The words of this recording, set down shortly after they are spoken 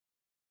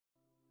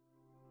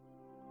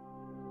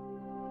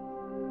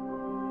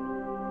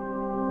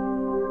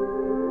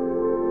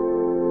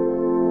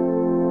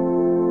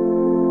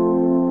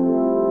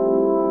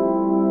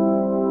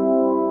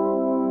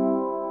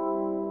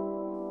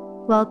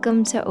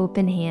Welcome to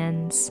Open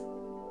Hands,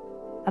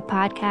 a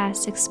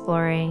podcast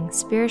exploring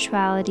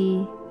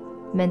spirituality,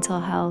 mental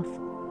health,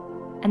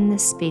 and the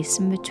space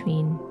in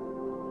between.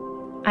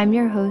 I'm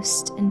your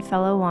host and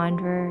fellow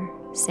wanderer,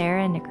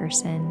 Sarah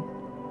Nickerson.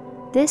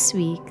 This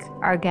week,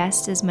 our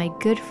guest is my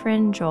good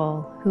friend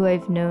Joel, who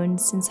I've known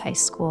since high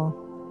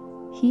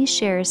school. He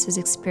shares his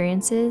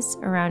experiences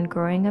around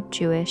growing up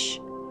Jewish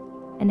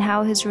and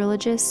how his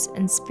religious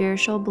and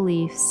spiritual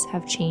beliefs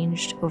have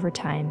changed over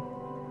time.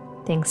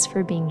 Thanks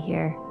for being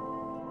here.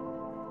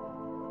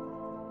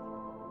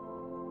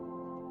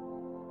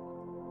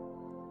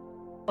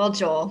 Well,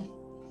 Joel,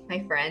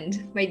 my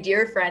friend, my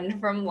dear friend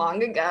from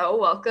long ago,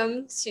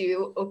 welcome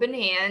to Open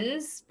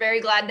Hands. Very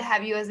glad to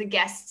have you as a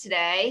guest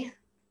today.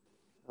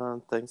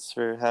 Thanks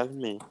for having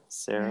me,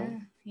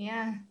 Sarah.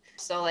 Yeah.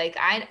 So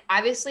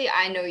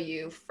I know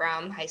you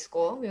from high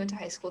school. We went to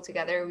high school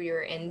together. We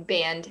were in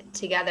band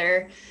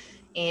together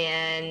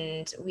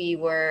and we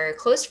were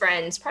close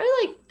friends,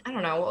 probably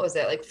what was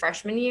it? Like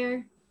freshman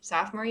year,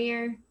 sophomore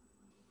year?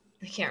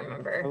 I can't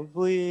remember.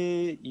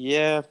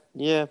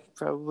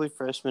 Probably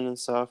freshman and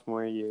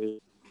sophomore year.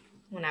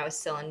 When I was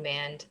still in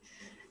band.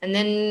 And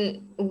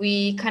then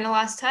we kind of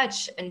lost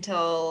touch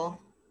until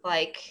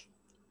like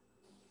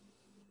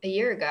a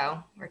year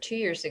ago or 2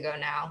 years ago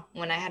now,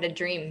 when I had a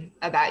dream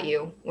about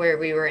you where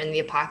we were in the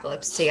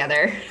apocalypse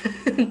together.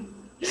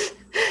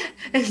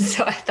 And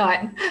so I thought,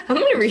 I'm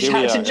going to reach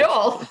out to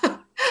Joel.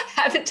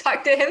 Haven't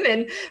talked to him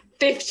in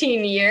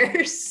 15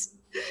 years.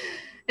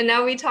 And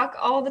now we talk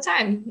all the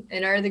time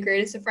and are the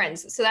greatest of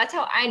friends. So that's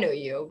how I know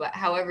you. But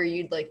however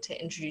you'd like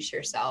to introduce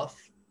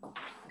yourself,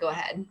 go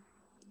ahead.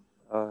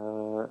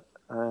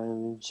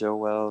 I'm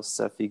Joel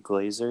Sefi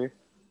Glazer.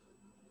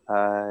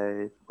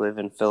 I live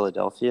in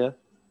Philadelphia.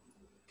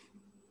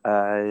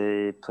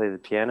 I play the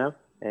piano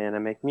and I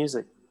make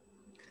music.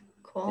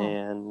 Cool.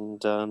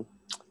 And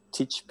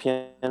teach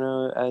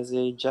piano as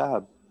a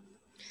job.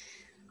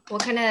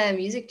 What kind of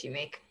music do you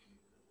make?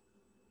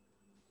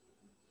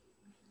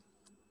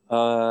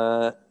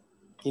 A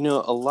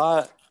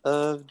lot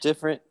of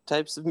different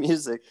types of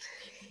music.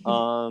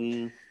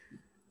 A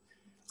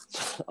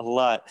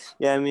lot.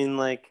 Yeah, I mean,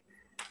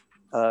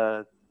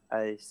 I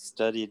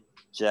studied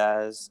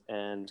jazz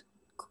and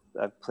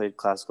I've played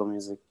classical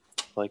music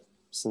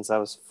since I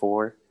was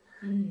 4.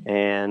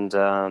 And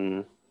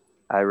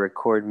I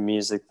record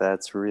music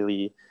that's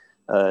really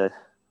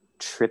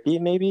trippy,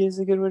 maybe is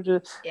a good way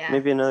to,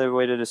 maybe another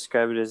way to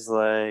describe it is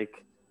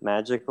like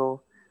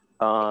magical.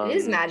 It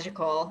is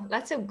magical.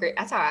 That's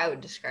how I would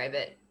describe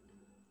it.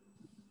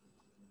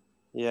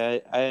 Yeah,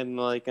 I am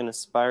like an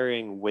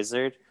aspiring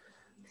wizard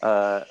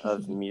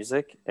of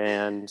music,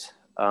 and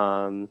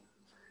I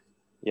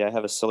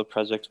have a solo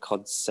project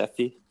called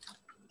Sefi,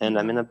 and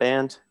I'm in a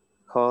band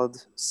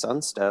called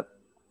Sunstep.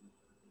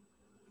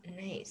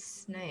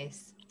 Nice.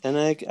 And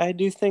I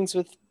do things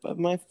with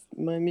my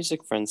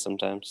music friends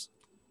sometimes.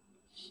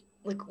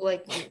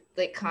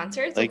 Like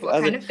concerts? Like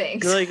what kind of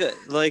things? Like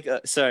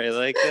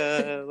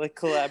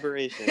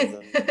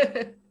collaborations.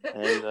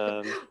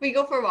 And we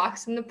go for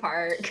walks in the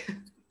park.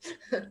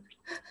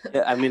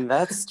 Yeah, I mean,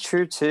 that's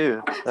true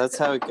too. That's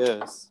how it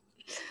goes.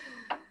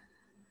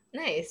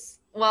 Nice.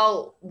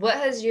 Well, what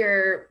has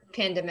your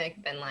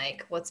pandemic been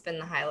like? What's been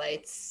the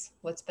highlights?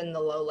 What's been the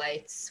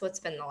lowlights? What's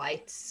been the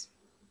lights?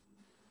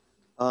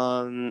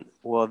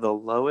 Well, the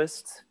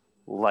lowest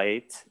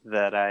light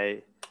that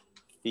I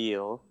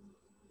feel,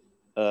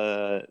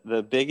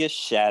 the biggest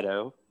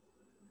shadow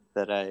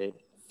that I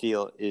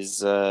feel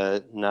is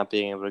not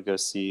being able to go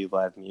see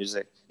live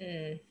music.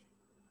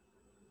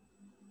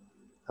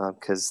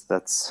 Because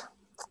that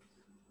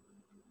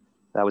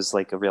was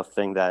like a real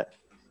thing that,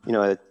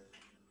 a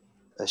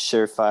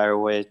surefire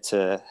way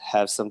to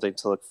have something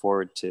to look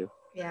forward to.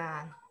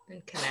 Yeah,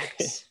 and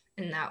connect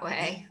in that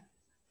way.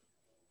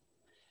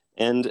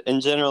 And in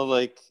general,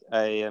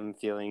 I am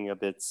feeling a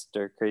bit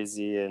stir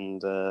crazy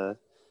and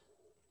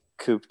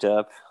cooped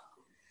up.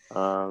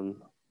 I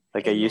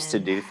used to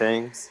do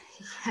things.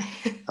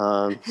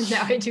 Now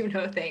I do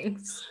no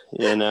things.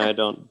 Now I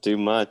don't do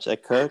much. I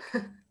cook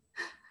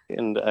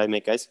and I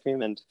make ice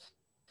cream and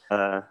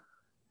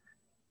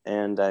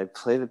I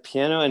play the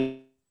piano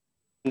and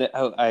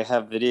I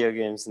have video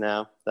games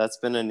now. That's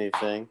been a new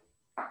thing.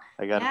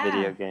 I got a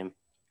video game.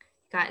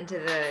 Got into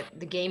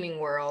the gaming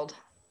world.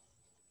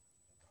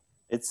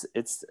 It's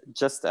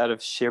just out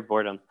of sheer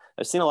boredom.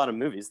 I've seen a lot of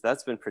movies.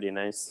 That's been pretty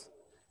nice.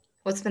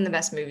 What's been the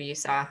best movie you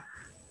saw?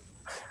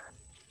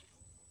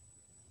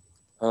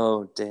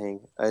 Oh,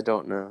 dang. I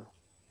don't know.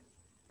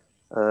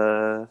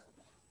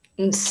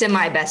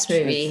 Semi-best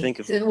movie.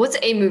 What's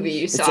a movie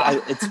you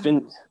saw?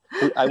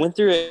 I went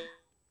through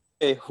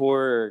a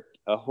horror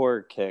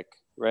kick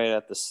right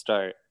at the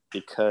start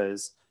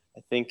because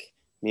I think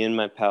me and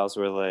my pals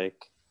were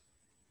like,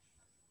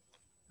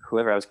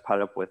 whoever I was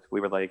caught up with,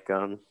 we were like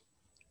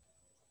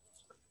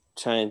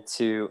trying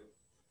to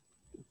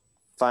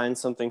find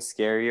something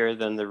scarier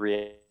than the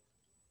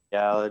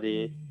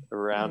reality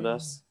around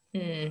us.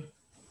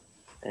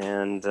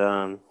 And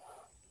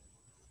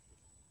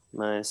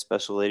my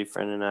special lady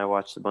friend and I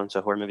watched a bunch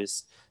of horror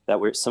movies that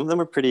were, some of them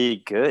were pretty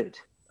good,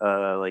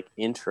 like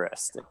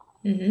interesting,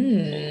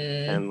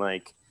 and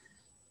like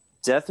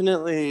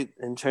definitely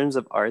in terms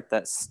of art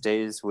that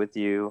stays with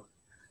you.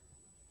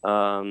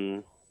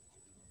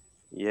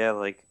 Yeah,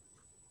 like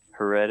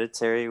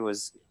Hereditary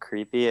was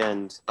creepy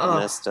and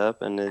messed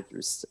up, and it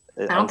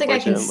I don't think I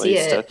can see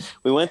it.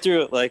 We went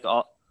through it like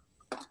all.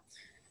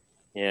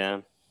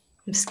 Yeah,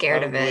 I'm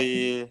scared of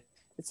it.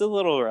 It's a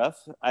little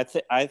rough.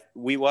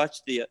 We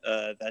watched the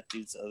that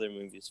dude's other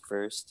movies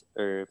first,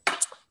 or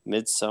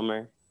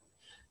Midsummer.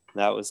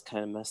 That was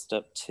kind of messed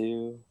up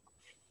too.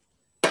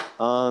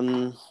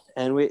 And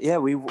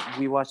we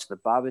watched The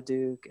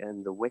Babadook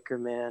and The Wicker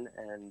Man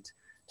and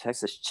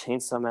Texas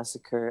Chainsaw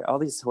Massacre. All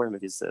these horror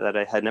movies that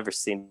I had never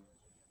seen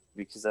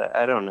because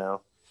I don't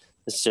know,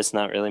 it's just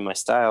not really my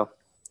style.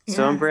 Yeah.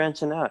 So I'm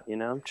branching out.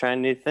 I'm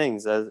trying new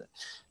things.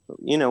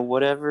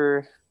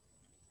 Whatever.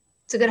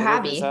 It's a good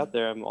hobby. Out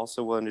there, I'm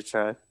also willing to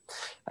try.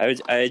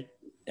 I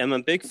am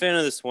a big fan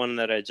of this one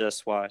that I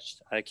just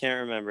watched. I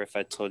can't remember if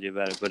I told you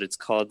about it, but it's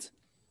called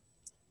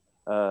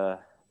The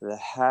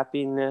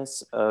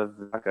Happiness of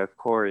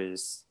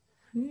Vakakoris.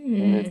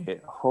 And it's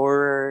a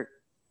horror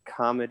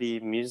comedy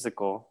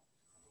musical.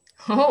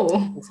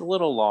 Oh. It's a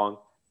little long,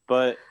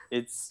 but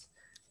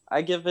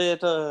I give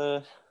it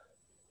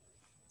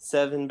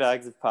 7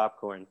 bags of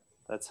popcorn.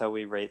 That's how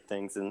we rate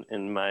things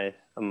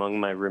among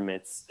my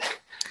roommates.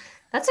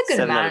 That's a good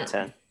 7 amount. out of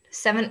 10.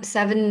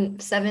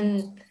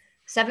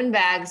 7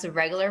 bags of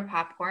regular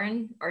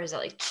popcorn, or is it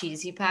like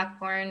cheesy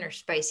popcorn or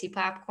spicy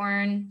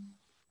popcorn?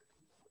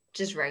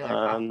 Just regular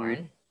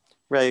popcorn.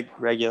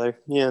 Regular,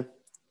 yeah.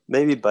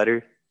 Maybe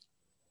butter.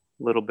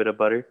 A little bit of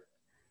butter.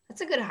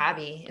 That's a good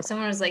hobby. If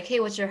someone was like, "Hey,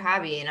 what's your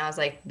hobby?" and I was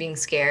like, being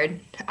scared,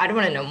 I'd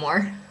want to know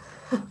more.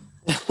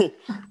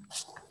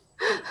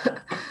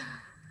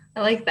 I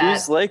like that.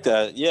 Just like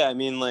that. Yeah, I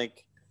mean,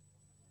 like,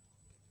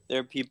 there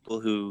are people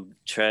who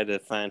try to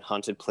find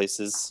haunted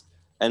places,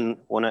 and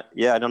I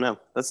don't know.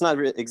 That's not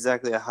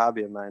exactly a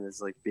hobby of mine, is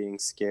like being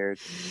scared.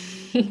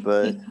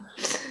 But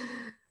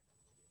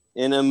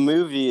in a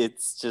movie,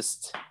 it's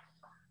just,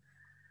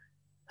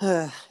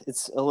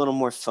 it's a little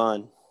more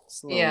fun.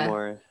 It's a little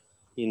more,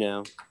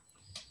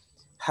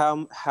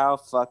 how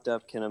fucked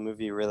up can a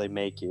movie really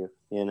make you,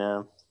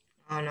 Oh,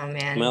 no,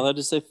 man. Am I allowed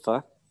to say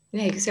fuck?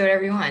 Yeah, you can say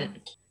whatever you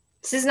want.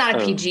 This is not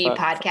a PG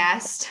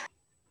podcast.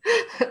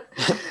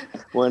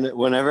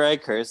 Whenever I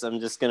curse, I'm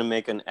just going to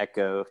make an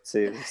echo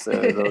too. So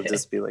it'll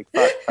just be like,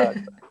 fuck, fuck,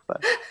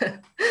 fuck, fuck.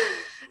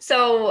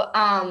 So,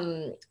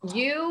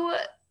 you,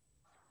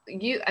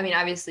 I mean,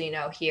 obviously,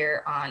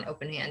 here on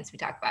Open Hands, we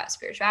talk about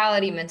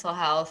spirituality, mental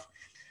health,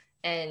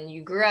 and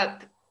you grew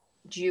up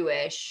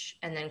Jewish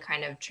and then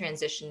kind of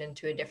transitioned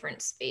into a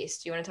different space.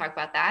 Do you want to talk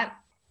about that?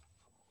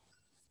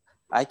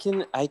 I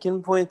can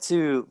point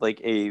to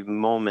like a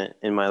moment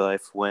in my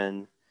life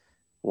when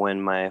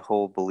my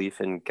whole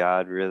belief in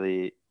God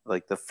really,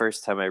 like the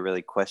first time I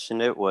really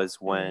questioned it was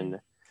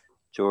when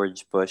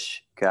George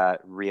Bush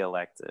got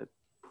reelected.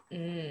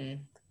 And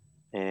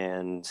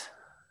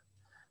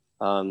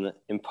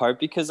in part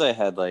because I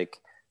had like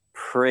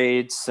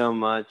prayed so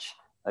much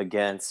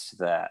against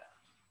that.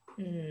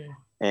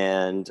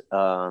 And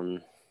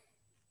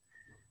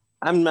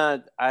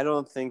I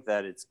don't think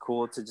that it's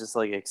cool to just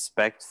like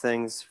expect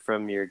things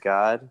from your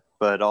God,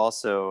 but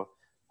also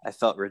I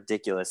felt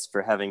ridiculous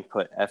for having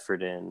put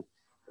effort in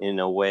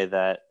a way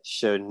that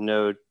showed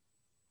no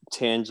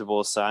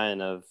tangible sign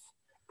of,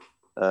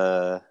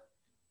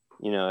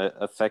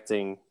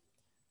 affecting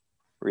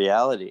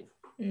reality.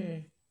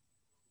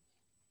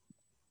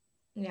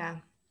 Yeah.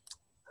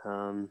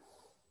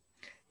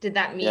 Did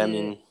that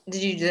mean,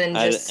 did you then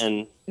just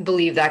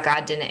believe that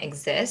God didn't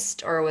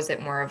exist, or was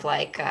it more of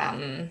like,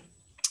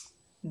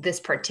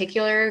 this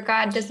particular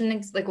God doesn't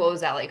exist? Like, what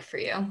was that like for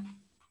you?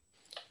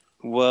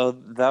 Well,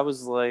 that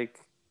was like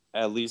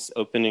at least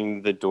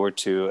opening the door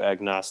to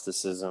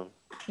agnosticism,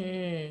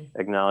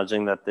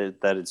 acknowledging that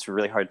it's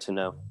really hard to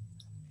know.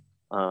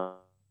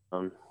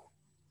 And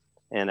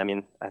I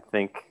mean, I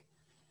think,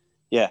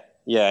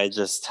 I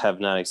just have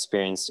not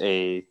experienced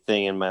a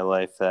thing in my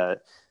life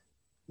that,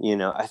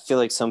 I feel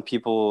like some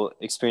people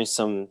experience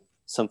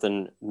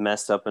something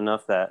messed up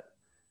enough that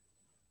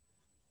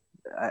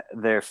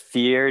their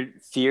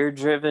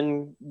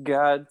fear-driven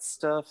God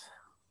stuff.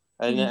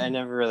 I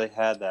never really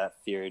had that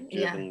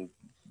fear-driven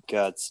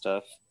God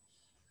stuff.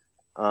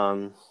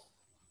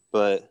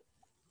 But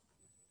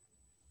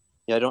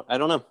I don't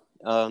know.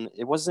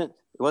 It wasn't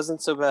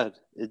so bad.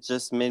 It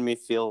just made me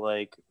feel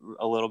like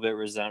a little bit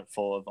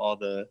resentful of all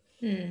the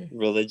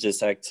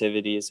religious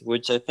activities,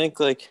 which I think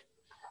like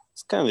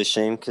it's kind of a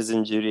shame because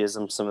in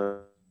Judaism some of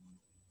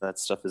that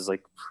stuff is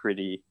like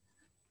pretty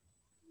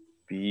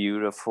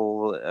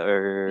beautiful,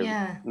 or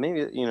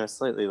maybe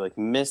slightly like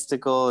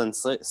mystical, and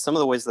some of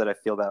the ways that I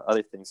feel about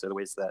other things are the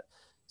ways that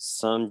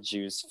some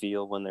Jews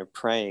feel when they're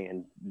praying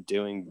and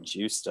doing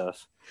Jew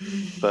stuff.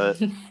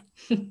 But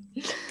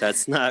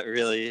that's not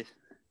really,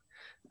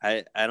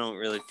 I don't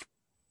really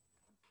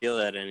feel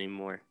that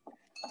anymore.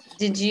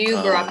 Did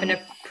you grow up in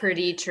a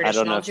pretty I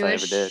don't know traditional if I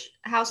ever did. Jewish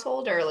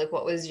household, or like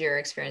what was your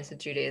experience with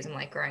Judaism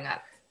like growing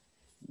up?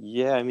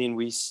 Yeah, I mean,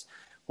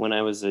 when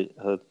I was a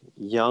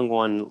young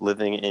one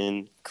living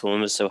in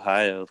Columbus,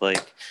 Ohio,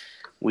 like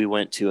we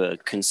went to a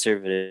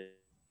conservative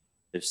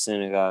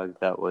synagogue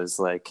that was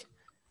like,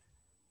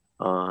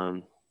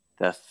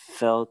 that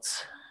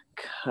felt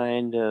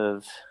kind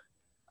of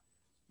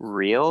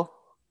real.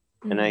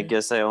 And I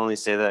guess I only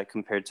say that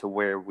compared to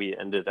where we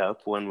ended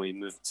up when we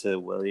moved to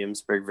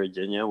Williamsburg,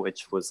 Virginia,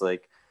 which was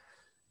like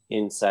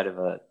inside of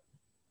a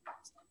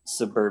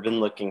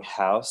suburban looking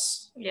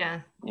house.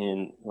 Yeah.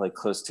 In like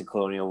close to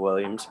Colonial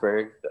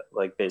Williamsburg,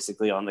 like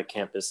basically on the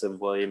campus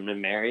of William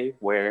and Mary,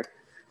 where,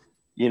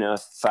 you know,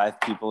 if 5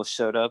 people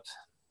showed up,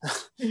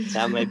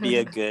 that might be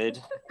a good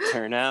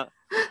turnout.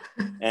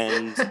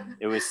 And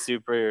it was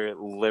super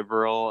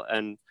liberal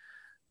and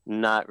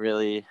not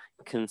really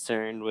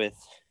concerned with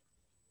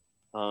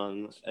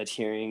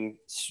adhering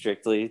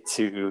strictly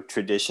to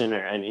tradition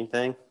or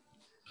anything.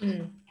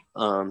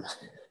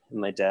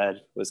 My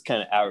dad was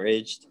kind of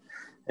outraged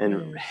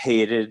and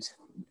hated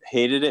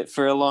it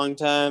for a long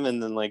time,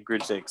 and then like grew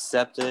to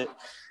accept it.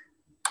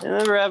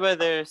 And the rabbi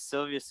there,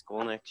 Sylvia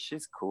Skolnick,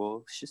 she's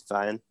cool, she's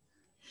fine.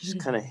 She's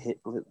kind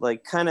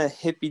of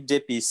hippy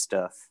dippy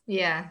stuff.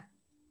 Yeah.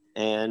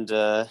 And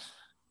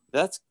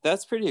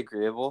that's pretty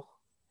agreeable.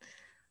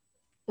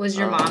 Was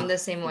your mom the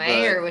same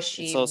way, or was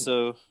she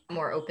also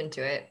more open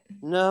to it?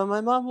 No,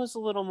 my mom was a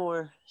little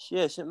more.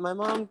 My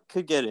mom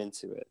could get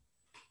into it.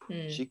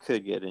 She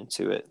could get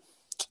into it.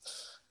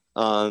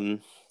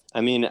 I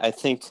mean, I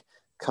think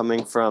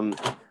coming from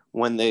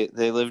when they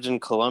lived in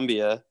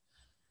Colombia,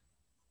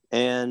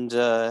 and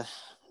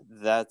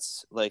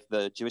that's like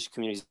the Jewish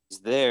communities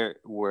there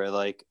were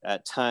like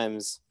at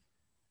times,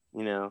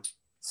 you know,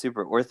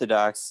 super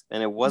Orthodox,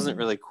 and it wasn't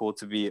really cool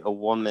to be a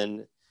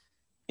woman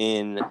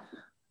in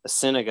a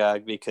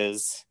synagogue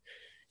because,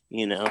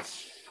 you know,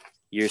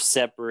 you're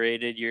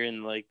separated, you're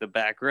in like the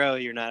back row,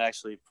 you're not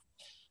actually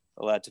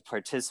allowed to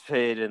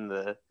participate in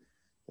the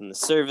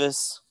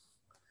service,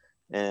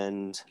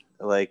 and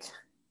like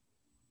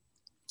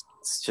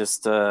it's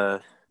just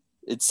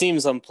it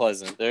seems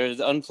unpleasant. There's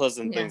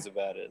unpleasant things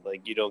about it,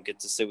 like you don't get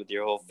to sit with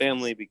your whole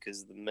family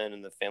because the men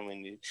in the family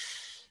need,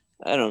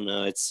 I don't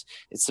know, it's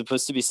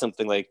supposed to be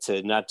something like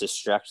to not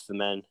distract the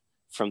men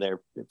from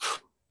their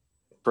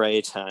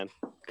pray time.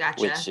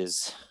 Gotcha. Which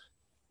is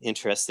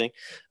interesting.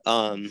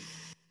 Like,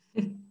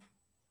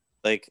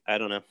 I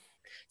don't know,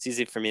 it's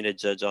easy for me to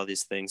judge all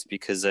these things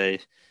because I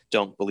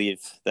don't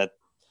believe that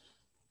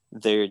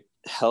they're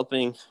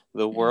helping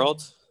the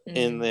world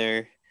in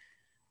their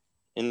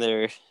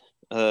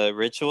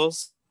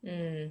rituals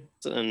and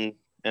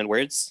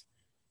words.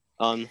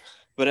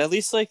 But at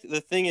least like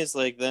the thing is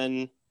like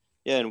then,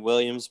 yeah, in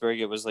Williamsburg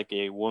it was like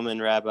a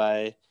woman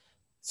rabbi,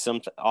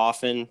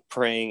 often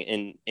praying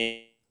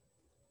in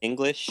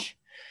English,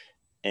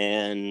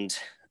 and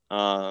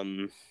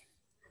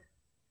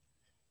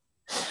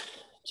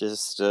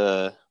just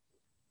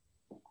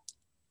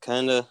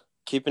kind of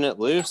keeping it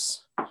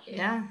loose.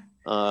 Yeah.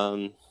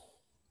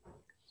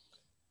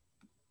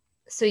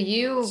 So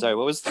you... Sorry,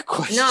 what was the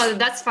question? No,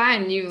 that's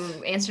fine. You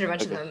answered a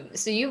bunch of them.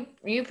 So you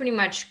pretty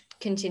much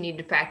continued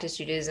to practice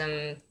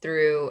Judaism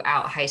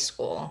throughout high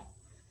school.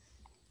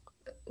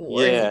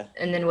 Yeah.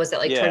 And then was it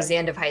like towards the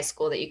end of high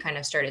school that you kind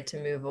of started to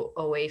move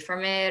away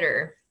from it,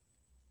 or?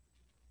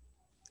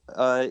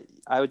 I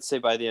would say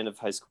by the end of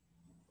high school,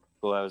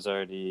 I was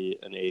already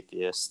an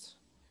atheist.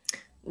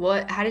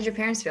 How did your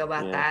parents feel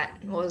about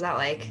that? What was that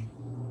like?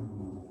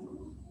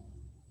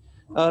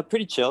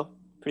 Pretty chill.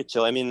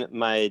 I mean,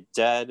 my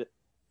dad,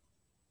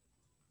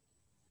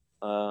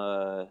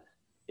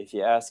 if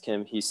you ask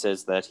him, he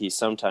says that he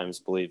sometimes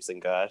believes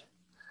in God.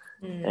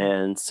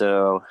 And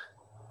so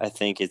I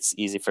think it's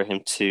easy for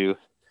him to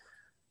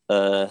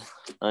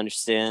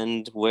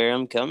understand where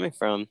I'm coming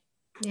from.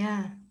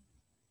 Yeah.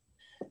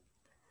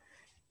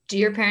 Do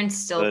your parents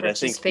still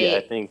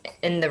participate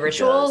in the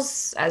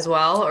rituals as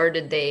well, or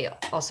did they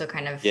also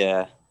kind of?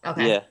 Yeah.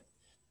 Okay. Yeah.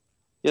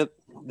 Yep.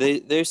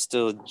 They're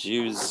still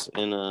Jews,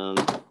 and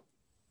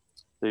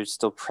they're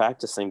still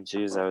practicing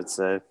Jews, I would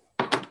say.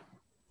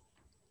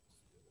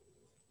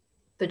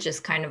 But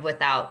just kind of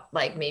without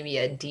like maybe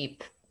a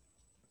deep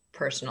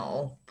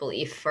personal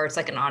belief, or it's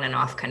like an on and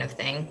off kind of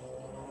thing.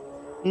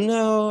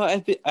 No, I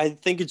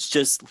think it's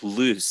just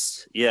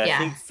loose. Yeah. I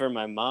think for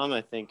my mom,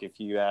 I think if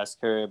you ask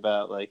her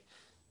about like,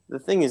 the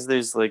thing is,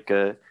 there's like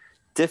a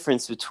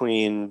difference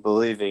between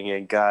believing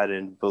in God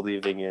and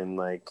believing in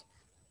like,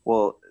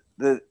 well,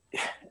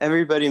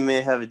 everybody may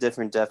have a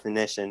different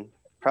definition.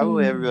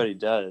 Probably everybody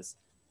does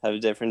have a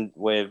different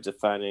way of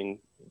defining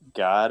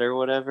God or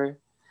whatever.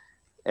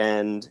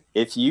 And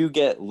if you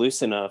get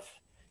loose enough,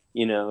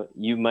 you know,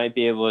 you might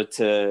be able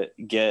to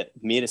get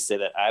me to say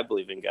that I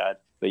believe in God,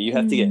 but you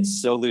have to get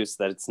so loose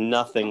that it's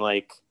nothing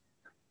like,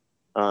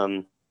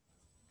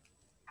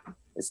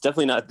 it's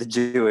definitely not the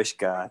Jewish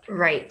God.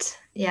 Right.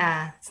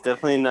 Yeah. It's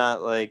definitely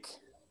not like,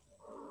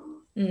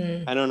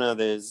 I don't know.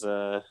 There's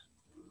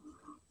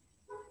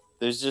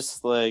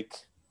just like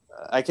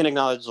I can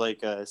acknowledge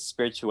like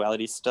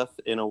spirituality stuff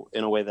in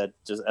a way that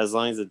just, as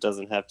long as it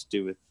doesn't have to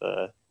do with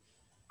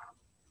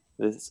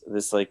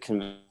this like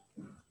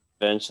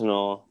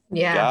conventional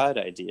God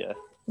idea.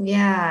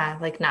 Yeah,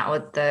 like not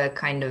with the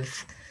kind of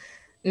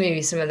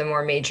maybe some of the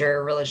more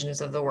major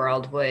religions of the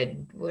world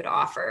would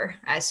offer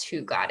as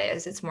who God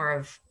is. It's more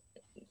of,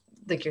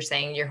 like you're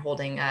saying, you're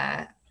holding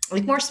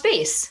like more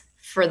space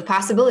for the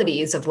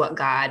possibilities of what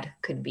God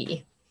could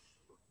be.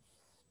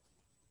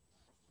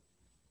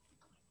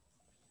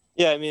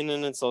 Yeah, I mean,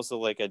 and it's also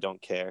like I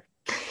don't care,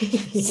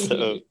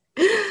 so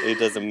it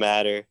doesn't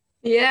matter.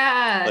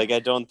 Yeah, like I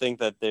don't think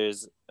that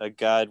there's a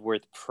God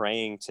worth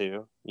praying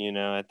to. You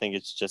know, I think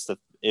it's just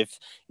if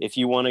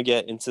you want to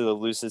get into the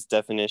loosest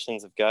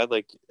definitions of God,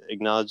 like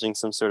acknowledging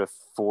some sort of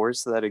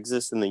force that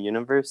exists in the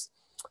universe,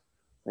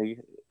 like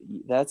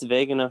that's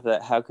vague enough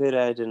that how could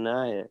I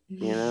deny it?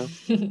 You know.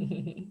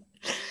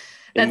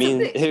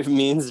 It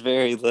means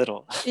very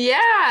little.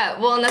 Yeah.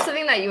 Well, and that's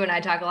something that you and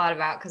I talk a lot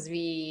about because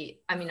I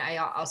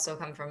also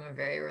come from a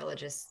very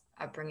religious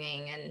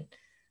upbringing, and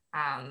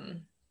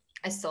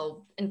I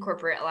still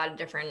incorporate a lot of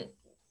different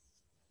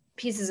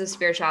pieces of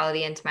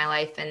spirituality into my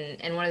life.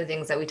 And one of the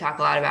things that we talk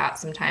a lot about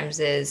sometimes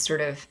is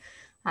sort of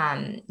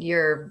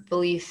your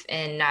belief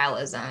in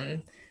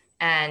nihilism.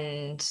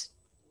 And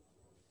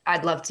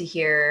I'd love to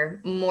hear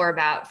more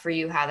about for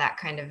you how that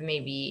kind of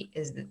maybe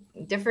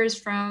differs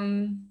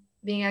from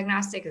being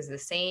agnostic, is the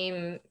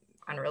same,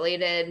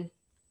 unrelated.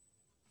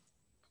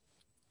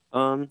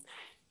 I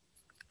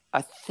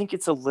think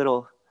it's a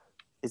little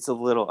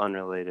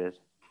unrelated.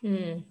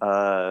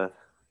 I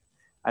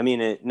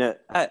mean,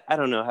 I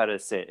don't know how to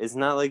say it. It's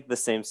not like the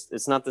same.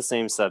 It's not the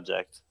same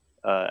subject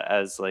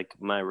as like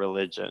my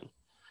religion.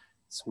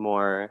 It's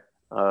more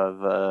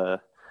of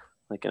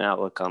like an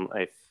outlook on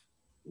life.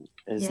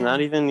 It's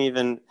not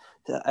even.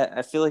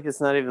 I feel like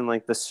it's not even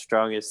like the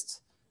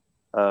strongest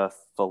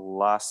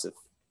philosophy.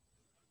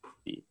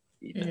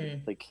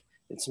 Even like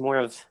it's more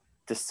of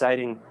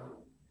deciding.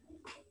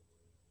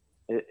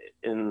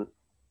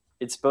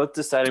 It's both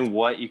deciding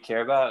what you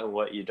care about and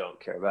what you don't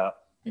care about.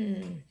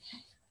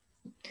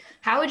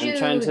 How would you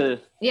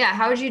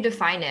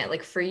define it?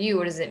 Like for you,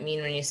 what does it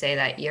mean when you say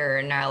that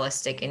you're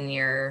nihilistic in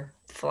your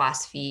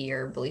philosophy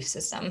or belief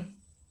system?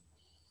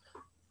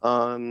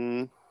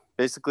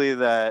 Basically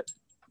that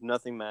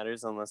nothing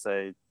matters unless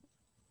I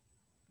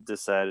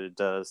decide it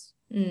does.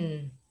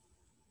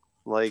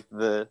 Like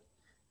the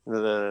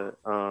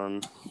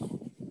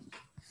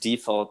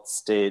default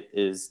state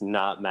is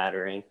not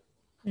mattering.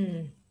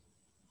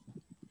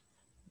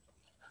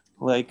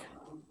 Like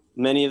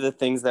many of the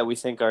things that we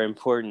think are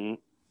important,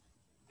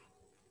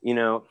 you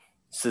know,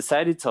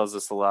 society tells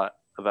us a lot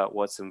about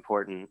what's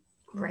important.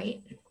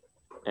 Right.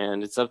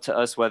 And it's up to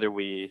us whether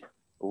we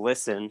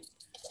listen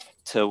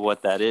to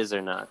what that is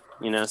or not.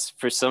 You know,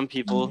 for some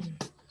people,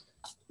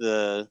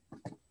 the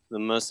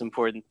most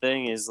important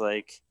thing is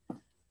like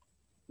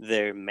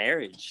their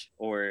marriage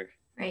or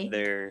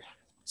their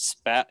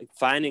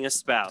finding a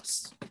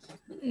spouse.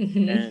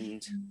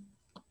 And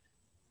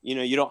you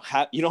know, you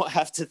don't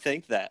have to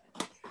think that.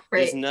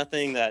 There's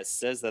nothing that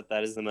says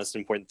that is the most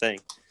important thing.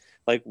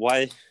 Like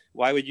why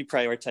would you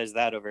prioritize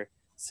that over,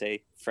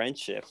 say,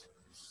 friendship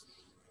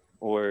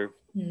or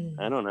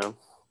I don't know,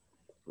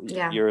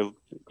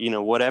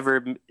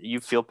 whatever you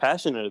feel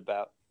passionate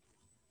about.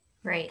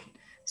 Right.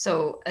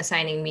 So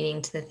assigning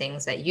meaning to the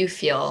things that you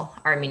feel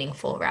are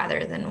meaningful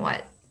rather than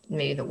what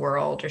maybe the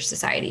world or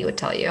society would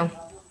tell you.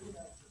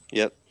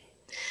 Yep.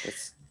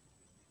 That's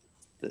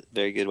a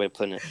very good way of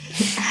putting it.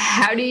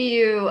 How do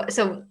you,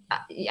 so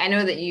I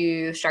know that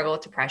you struggle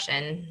with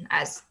depression,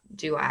 as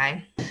do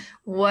I.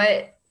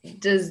 What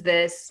does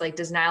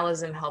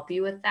nihilism help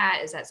you with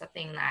that? Is that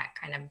something that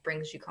kind of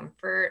brings you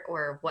comfort,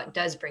 or what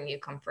does bring you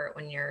comfort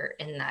when you're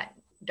in that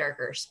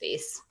darker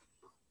space?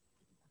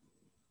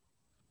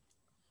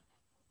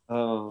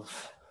 Oh,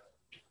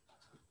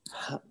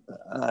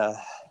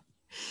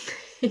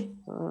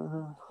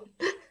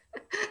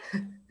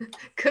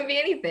 could be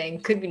anything,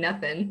 could be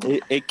nothing.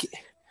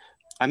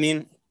 I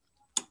mean,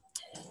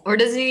 or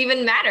does it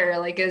even matter?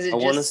 Like, is it I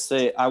want to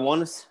say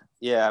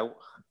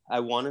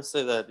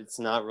that it's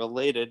not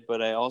related,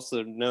 but I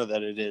also know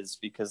that it is,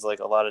 because like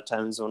a lot of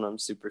times when I'm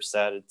super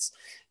sad, it's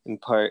in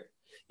part,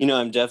 you know,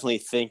 I'm definitely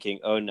thinking,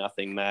 oh,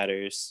 nothing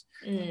matters.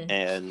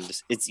 And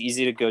it's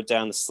easy to go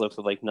down the slope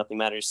of like nothing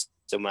matters,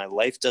 so my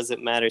life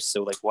doesn't matter,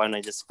 so like why don't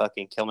I just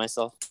fucking kill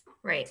myself?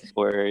 Right.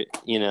 Or,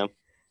 you know,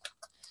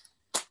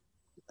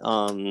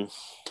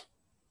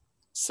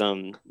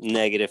 some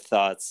negative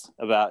thoughts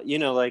about, you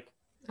know, like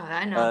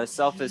I know.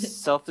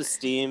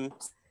 self-esteem.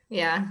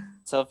 Yeah.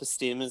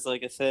 Self-esteem is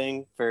like a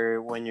thing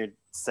for when you're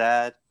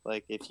sad.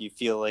 Like if you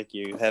feel like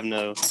you have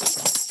no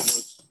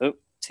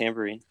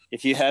tambourine.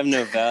 If you have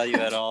no value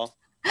at all.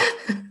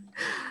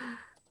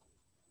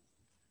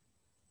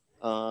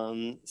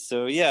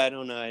 So yeah, I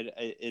don't know.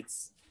 It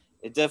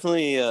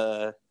definitely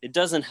it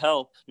doesn't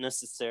help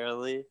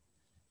necessarily,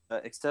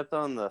 except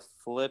on the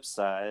flip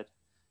side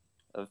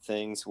of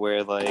things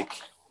where, like,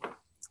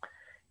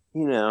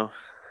 you know,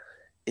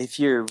 if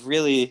you're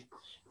really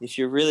if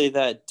you're really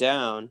that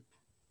down,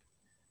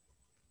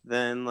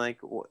 then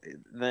like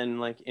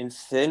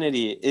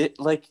infinity, it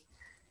like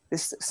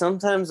this.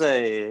 Sometimes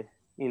I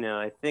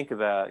think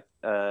about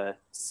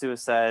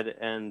suicide,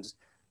 and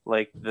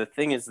like the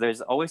thing is,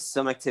 there's always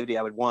some activity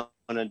I would want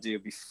to do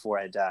before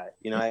I die.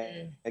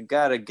 I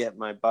gotta get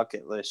my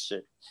bucket list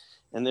shit,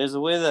 and there's a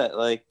way that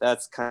like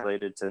that's kind of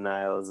related to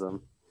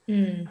nihilism.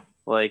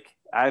 Like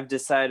I've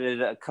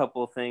decided a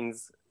couple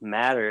things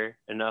matter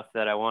enough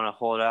that I want to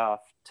hold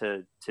off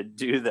to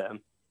do them.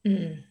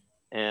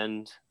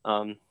 And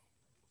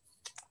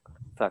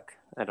fuck,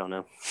 I don't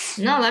know.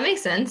 No, that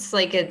makes sense.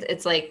 Like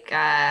it's like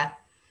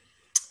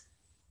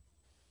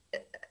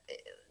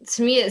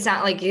to me it's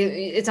not like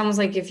it's almost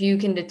like if you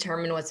can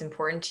determine what's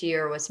important to you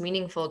or what's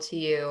meaningful to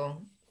you,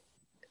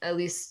 at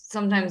least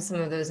sometimes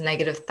some of those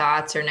negative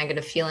thoughts or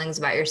negative feelings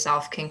about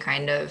yourself can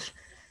kind of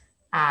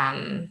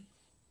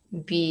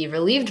be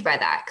relieved by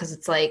that. Because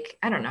it's like,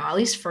 I don't know, at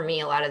least for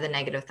me, a lot of the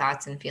negative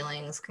thoughts and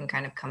feelings can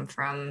kind of come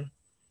from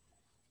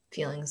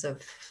feelings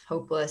of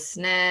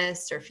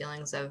hopelessness or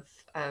feelings of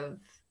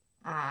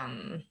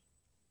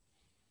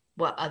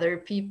what other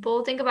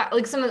people think about,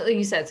 like like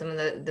you said, some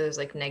of those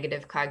like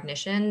negative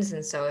cognitions.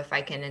 And so if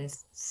I can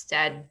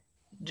instead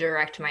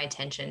direct my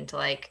attention to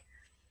like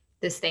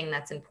this thing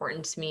that's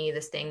important to me,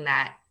 this thing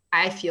that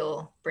I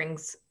feel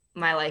brings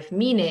my life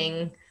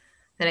meaning,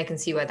 then I can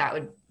see why that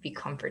would be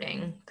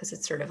comforting, because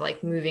it's sort of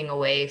like moving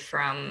away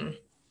from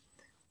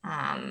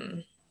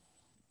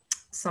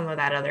some of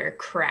that other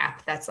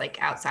crap that's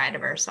like outside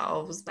of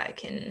ourselves that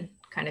can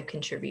kind of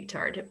contribute to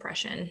our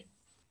depression.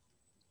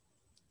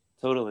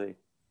 Totally.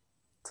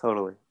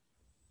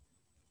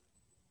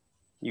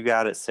 You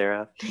got it,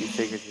 Sarah. You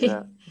figured it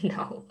out.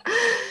 No.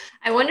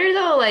 I wonder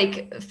though,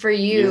 like for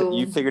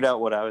you figured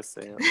out what I was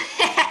saying.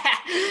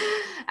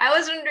 I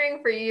was wondering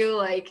for you,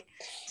 like,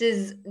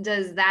 does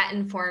that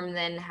inform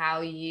then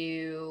how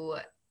you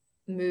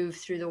move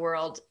through the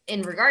world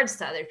in regards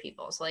to other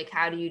people? So like,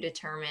 how do you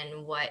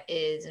determine what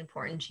is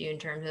important to you in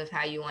terms of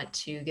how you want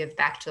to give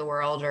back to the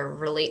world or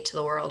relate to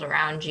the world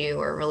around you,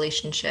 or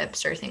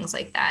relationships or things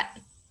like that?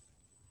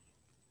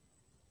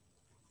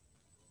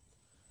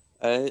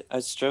 I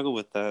struggle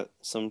with that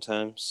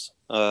sometimes.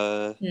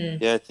 Yeah,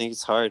 I think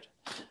it's hard.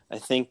 I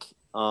think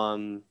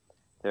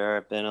there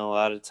have been a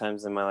lot of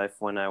times in my life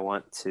when I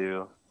want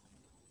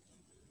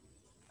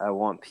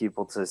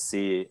people to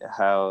see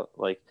how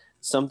like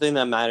something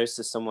that matters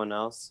to someone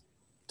else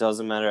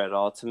doesn't matter at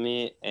all to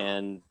me,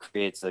 and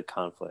creates a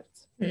conflict.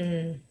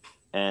 And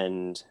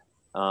then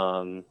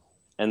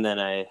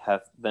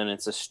then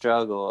it's a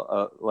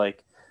struggle,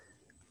 like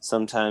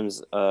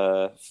sometimes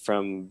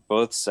from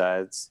both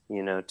sides,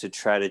 to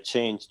try to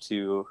change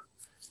to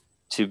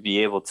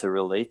be able to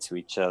relate to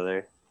each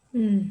other,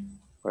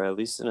 or at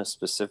least in a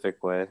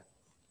specific way.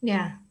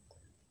 Yeah.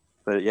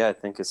 But yeah, I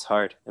think it's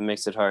hard. It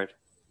makes it hard.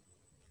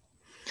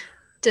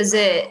 Does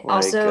it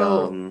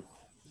also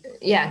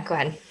yeah, go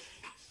ahead.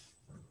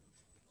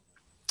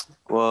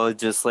 Well,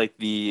 just like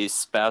the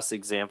spouse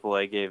example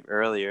I gave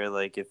earlier,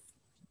 like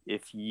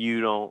if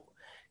you don't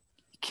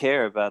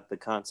care about the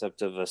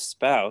concept of a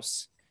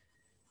spouse,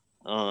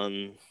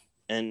 and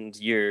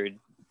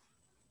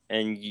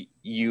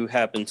you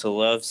happen to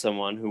love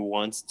someone who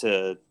wants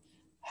to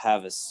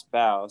have a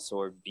spouse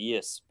or be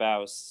a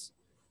spouse,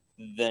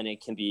 then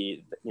it can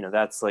be,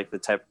 that's like the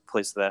type of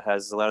place that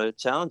has a lot of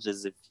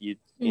challenges if you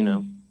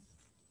know,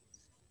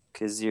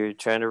 because you're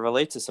trying to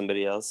relate to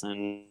somebody else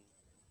and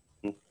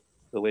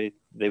the way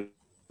they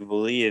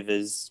believe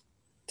is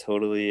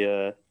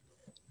totally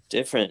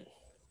different.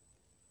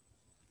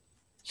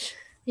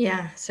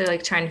 Yeah, so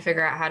like trying to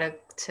figure out how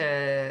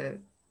to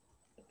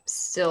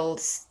still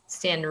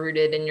stand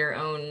rooted in your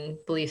own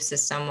belief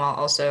system while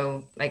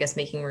also, I guess,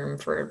 making room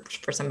for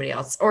somebody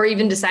else, or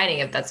even deciding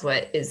if that's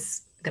what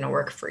is going to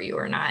work for you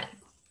or not.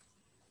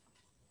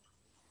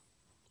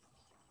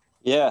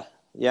 Yeah.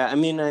 I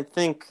mean, I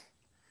think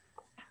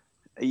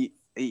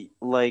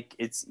like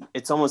it's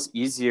almost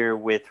easier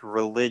with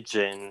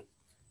religion,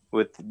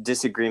 with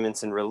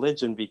disagreements in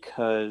religion,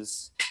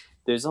 because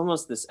there's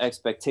almost this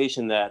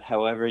expectation that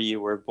however you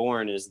were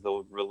born is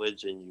the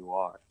religion you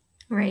are.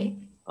 Right.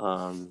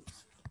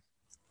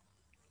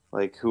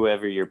 Like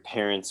whoever your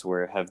parents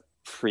were have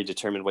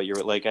predetermined what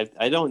you're like.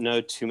 I don't know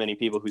too many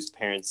people whose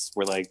parents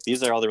were like,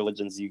 these are all the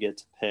religions you get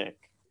to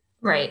pick.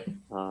 Right.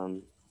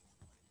 Are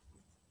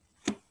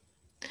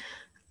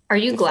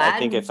you glad? I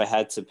think if I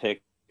had to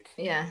pick,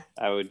 yeah,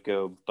 I would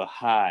go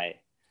Baha'i,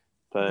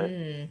 but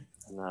I'm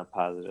not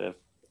positive.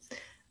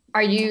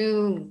 Are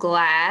you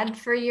glad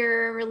for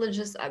your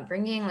religious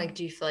upbringing? Like,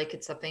 do you feel like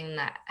it's something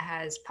that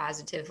has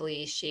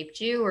positively shaped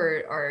you,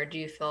 or do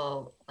you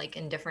feel like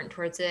indifferent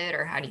towards it,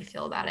 or how do you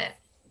feel about it?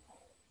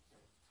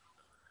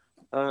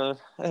 I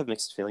have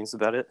mixed feelings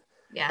about it.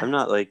 Yeah. I'm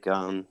not like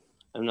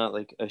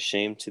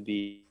ashamed to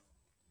be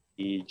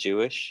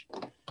Jewish.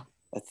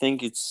 I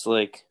think it's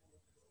like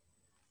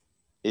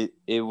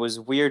it was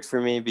weird for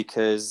me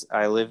because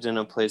I lived in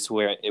a place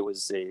where it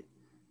was I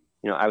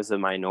was a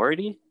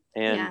minority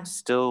and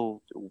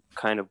still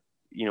kind of,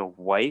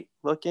 white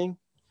looking.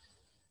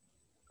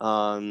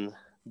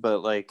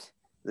 But like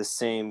the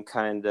same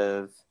kind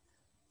of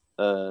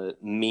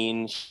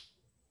mean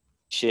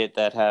shit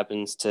that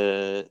happens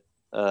to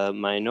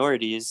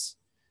minorities,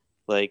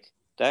 like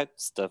that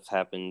stuff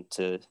happened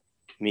to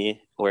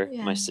me or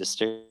my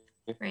sister,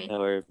 right.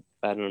 or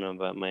I don't know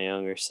about my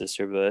younger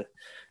sister, but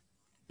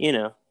you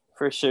know,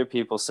 for sure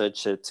people said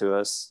shit to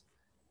us,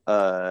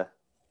 and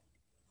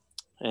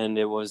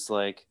it was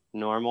like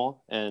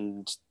normal,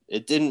 and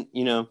it didn't,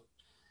 you know,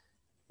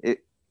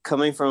 it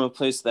coming from a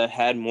place that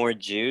had more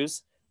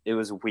Jews, it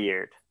was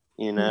weird,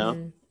 you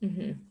know,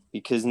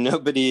 because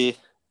nobody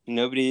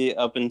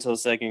up until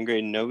second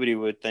grade, nobody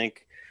would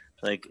think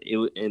like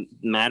it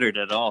mattered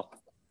at all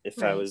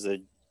if I was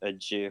a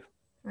Jew.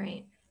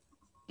 Right.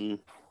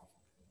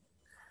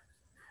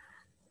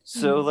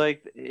 So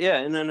like, yeah,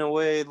 and in a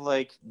way,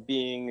 like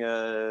being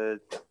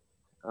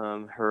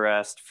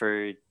harassed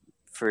for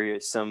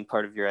some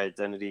part of your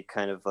identity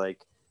kind of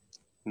like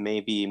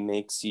maybe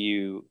makes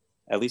you,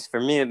 at least for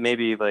me, it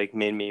maybe like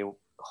made me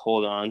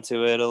hold on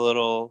to it a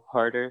little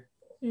harder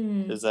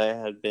because I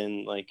had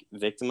been like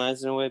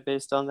victimized in a way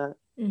based on that.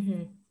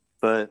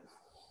 But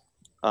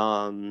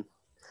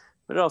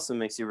it also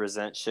makes you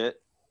resent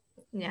shit.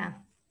 Yeah.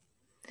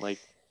 Like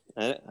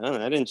I don't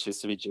know, I didn't choose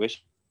to be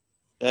Jewish.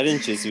 I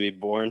didn't choose to be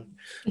born.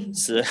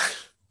 So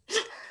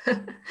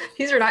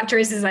these are not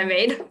choices I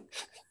made.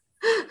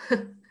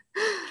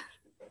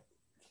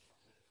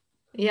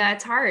 Yeah,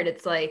 it's hard.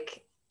 It's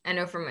like, I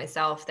know for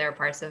myself, there are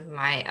parts of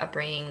my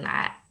upbringing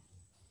that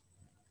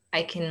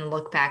I can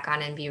look back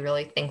on and be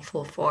really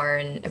thankful for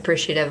and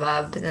appreciative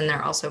of. But then there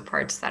are also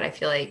parts that I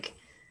feel like,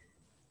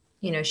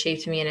 you know,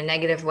 shaped me in a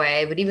negative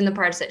way. But even the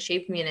parts that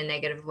shaped me in a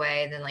negative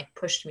way then like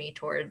pushed me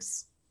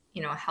towards,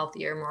 you know, a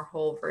healthier, more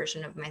whole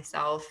version of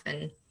myself.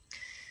 And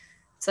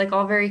it's like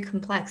all very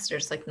complex.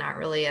 There's like not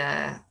really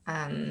a,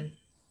 I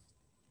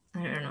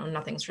don't know,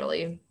 nothing's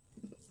really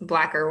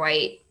black or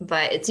white,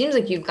 but it seems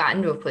like you've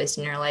gotten to a place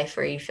in your life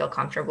where you feel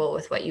comfortable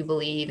with what you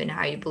believe and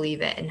how you believe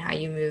it and how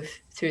you move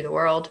through the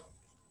world.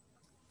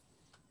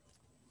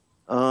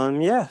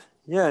 Yeah.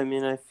 I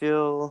mean, I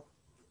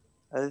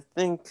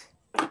think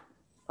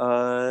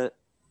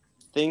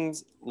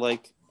things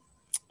like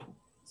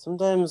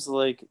sometimes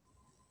like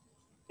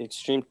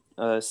extremely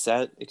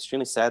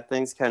sad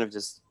things kind of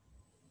just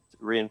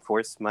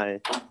reinforce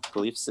my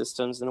belief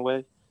systems in a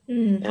way.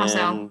 How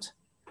so?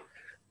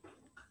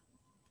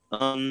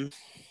 And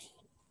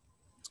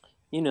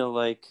you know,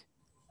 like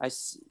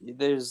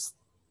there's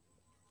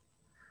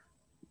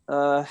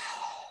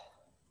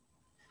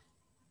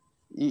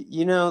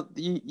you know,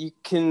 you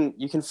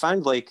can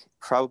find like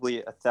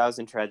probably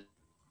 1,000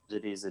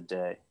 tragedies a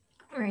day,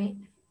 right?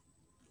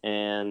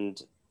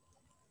 And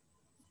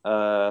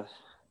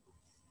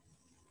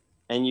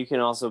you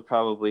can also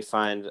probably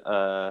find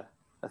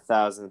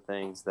 1,000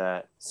 things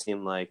that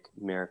seem like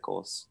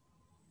miracles,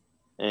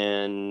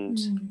 and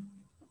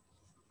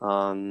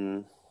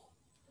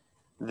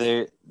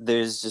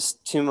there's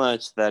just too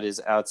much that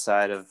is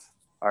outside of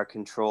our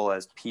control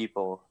as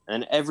people.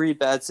 And every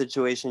bad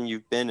situation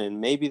you've been in,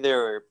 maybe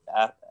there are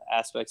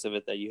aspects of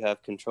it that you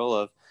have control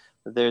of,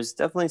 but there's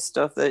definitely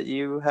stuff that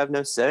you have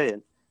no say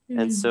in.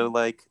 And so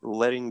like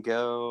letting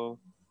go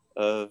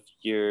of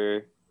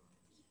your,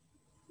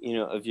 you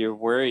know, of your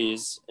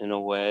worries in a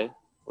way,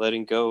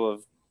 letting go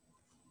of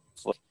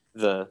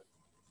the,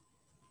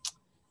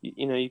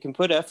 you know, you can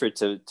put effort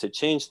to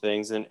change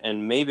things,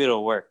 and maybe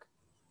it'll work.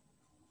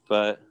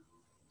 But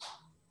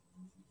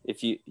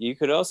if you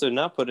could also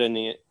not put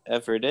any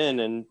effort in,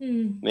 and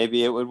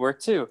maybe it would work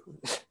too.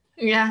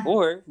 Yeah.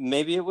 Or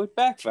maybe it would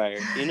backfire.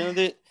 You know,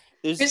 that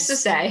there's just to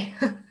say.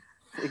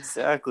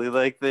 Exactly,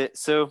 like that.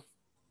 So,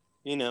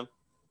 you know,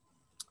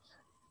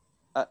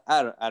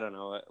 I don't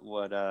know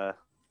what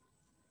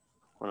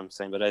I'm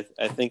saying, but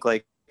I think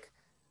like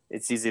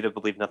it's easy to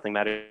believe nothing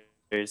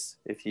matters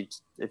if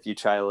you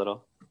try a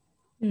little.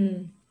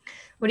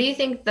 What do you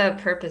think the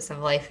purpose of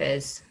life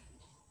is?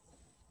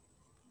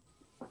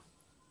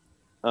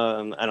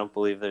 I don't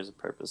believe there's a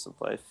purpose of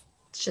life.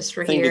 It's just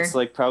for I think here. it's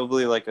like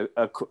probably like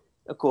a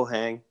cool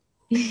hang.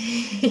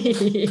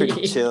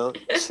 Pretty chill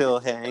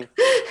hang.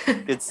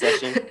 Good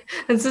session.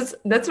 That's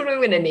what I'm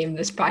going to name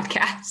this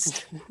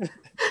podcast.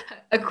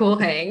 A cool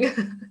hang.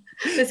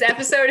 This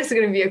episode is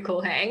going to be a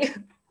cool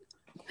hang.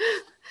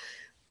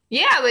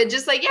 Yeah, but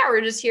just like, yeah,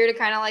 we're just here to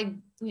kind of like,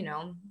 you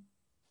know,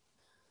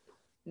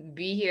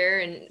 be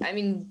here. And I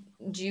mean,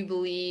 do you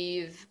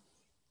believe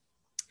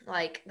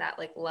like that,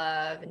 like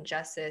love and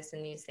justice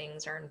and these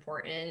things are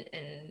important?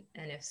 And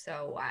if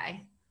so,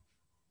 why?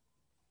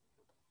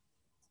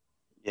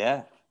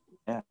 Yeah.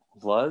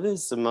 Love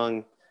is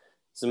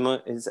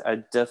I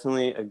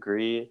definitely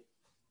agree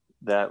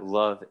that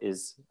love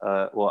is,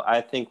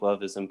 I think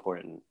love is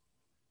important.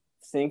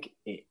 I think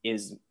it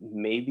is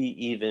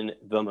maybe even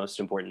the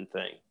most important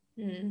thing.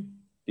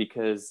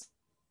 Because,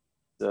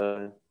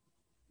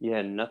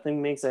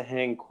 nothing makes a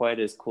hang quite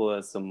as cool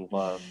as some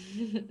love.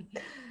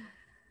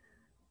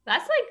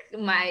 That's like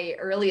my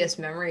earliest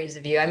memories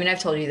of you. I mean,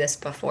 I've told you this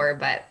before,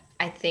 but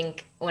I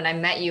think when I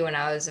met you when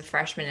I was a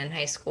freshman in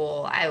high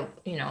school,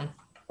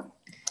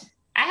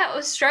 I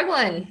was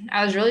struggling.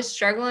 I was really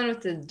struggling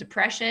with the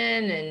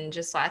depression and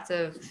just lots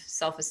of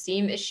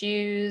self-esteem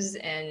issues.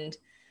 And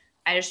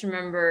I just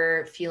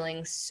remember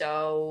feeling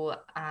so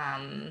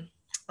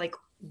like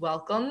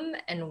welcome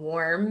and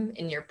warm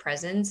in your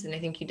presence. And I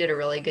think you did a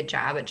really good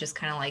job at just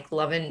kind of like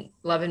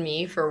loving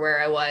me for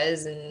where I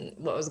was and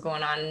what was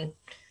going on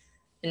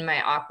in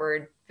my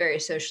very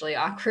socially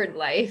awkward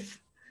life.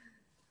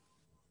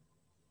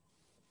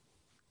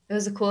 It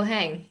was a cool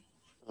hang.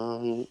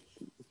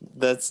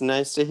 That's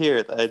nice to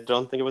hear. I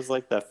don't think it was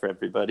like that for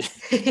everybody.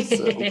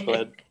 So I'm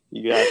glad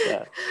you got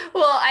that.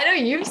 Well, I know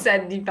you've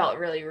said you felt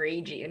really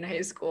ragey in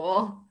high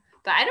school,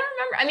 but I don't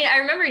remember. I mean, I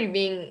remember you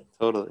being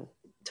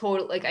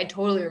like, I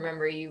totally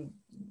remember you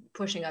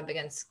pushing up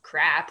against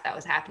crap that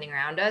was happening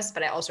around us,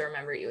 but I also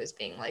remember you as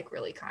being like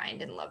really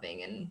kind and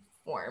loving and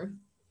warm.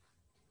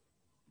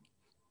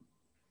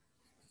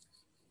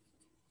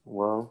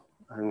 Well,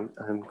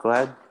 I'm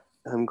glad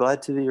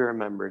to be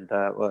remembered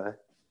that way.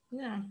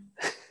 Yeah.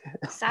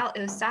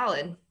 It was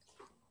solid.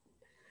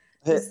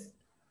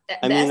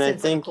 I mean, I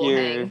think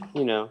you're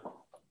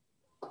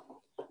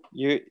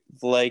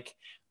like,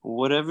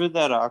 whatever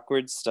that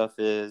awkward stuff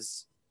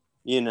is,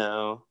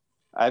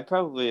 I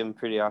probably am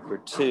pretty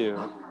awkward too.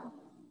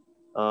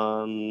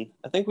 I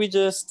think we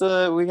got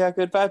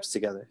good vibes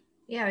together.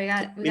 Yeah,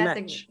 we got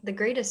the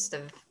greatest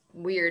of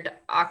weird,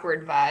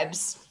 awkward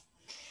vibes.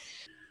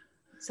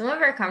 Some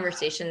of our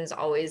conversations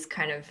always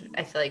kind of,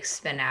 I feel like,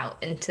 spin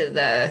out into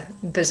the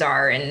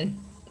bizarre, and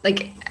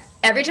like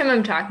every time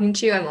I'm talking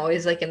to you, I'm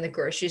always like in the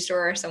grocery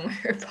store or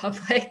somewhere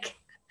public,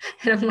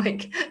 and I'm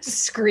like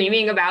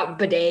screaming about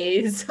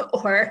bidets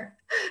or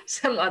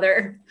some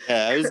other.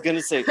 Yeah, I was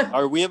gonna say,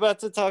 are we about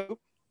to talk?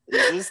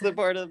 Is this the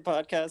part of the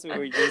podcast where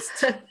we just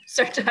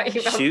start talking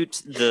about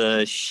shoot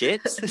the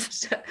shit?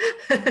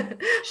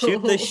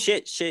 Shoot the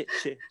shit.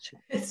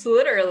 It's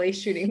literally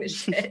shooting the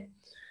shit.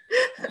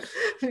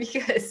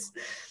 Because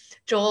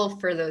Joel,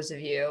 for those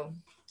of you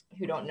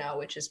who don't know,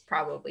 which is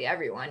probably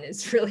everyone,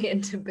 is really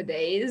into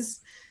bidets.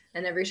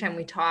 And every time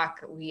we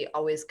talk, we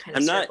always kind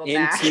of circle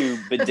back. I'm not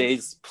into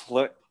bidets.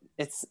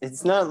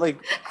 It's not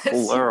like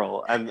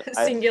plural.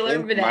 Singular I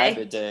think bidet. My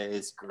bidet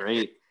is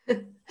great.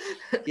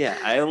 Yeah,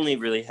 I only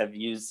really have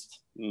used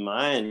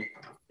mine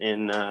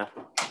in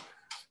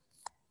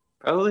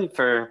probably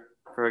for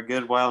a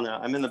good while now.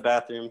 I'm in the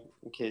bathroom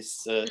in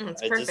case I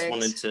just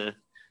wanted to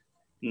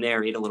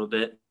narrate a little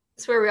bit.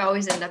 That's where we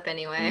always end up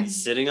anyway. I'm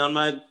sitting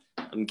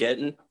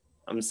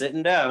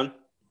down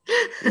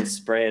and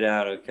spray it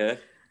out, okay?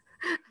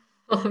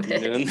 A little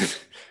bit.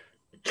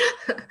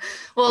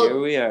 Well, here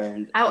we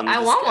are. I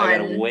want one. I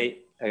gotta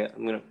wait.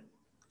 I'm gonna.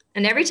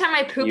 And every time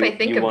I poop, I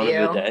think of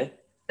you. Bidet?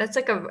 That's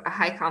like a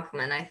high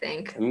compliment, I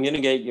think. I'm gonna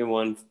get you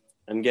one.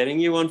 I'm getting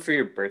you one for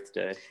your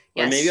birthday.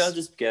 Yes. Or maybe I'll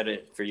just get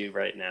it for you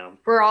right now.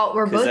 We're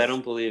both. Because I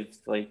don't believe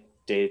like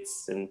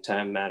dates and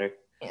time matter.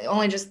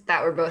 Only just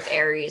that we're both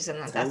Aries,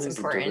 and that's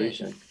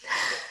important.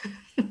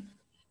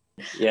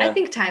 Yeah. I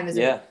think time is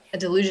a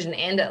delusion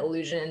and an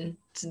illusion.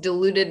 It's a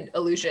diluted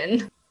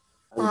illusion.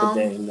 I'm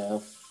bidet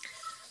now.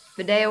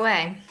 Bidet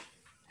away.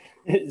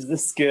 Is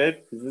this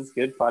good? Is this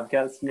good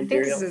podcast material? I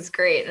think this is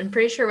great. I'm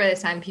pretty sure by the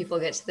time people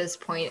get to this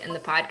point in the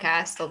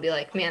podcast, they'll be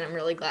like, man, I'm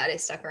really glad I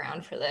stuck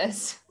around for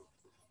this.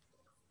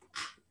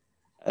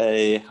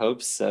 I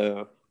hope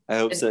so.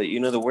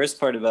 The worst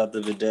part about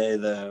the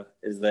bidet, though,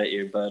 is that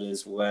your butt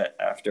is wet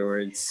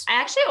afterwards. I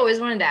actually always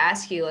wanted to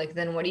ask you, like,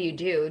 then what do you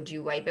do? Do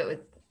you wipe it with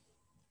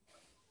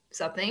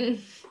something?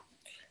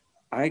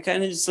 I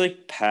kind of just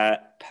like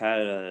pat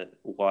a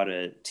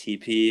water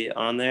TP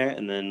on there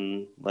and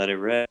then let it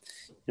rip.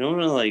 You don't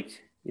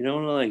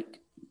want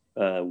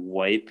to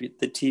wipe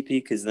the TP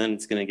because then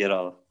it's gonna get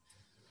all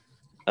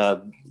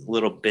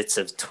little bits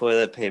of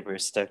toilet paper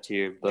stuck to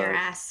your butt. Your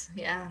ass,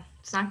 yeah.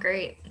 It's not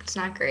great.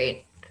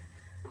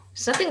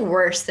 There's nothing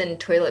worse than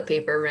toilet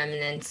paper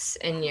remnants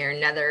in your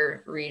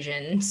nether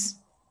regions.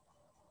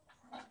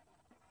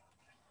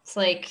 It's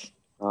like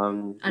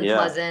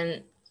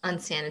unpleasant,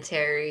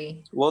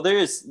 unsanitary. Well,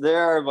 there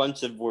are a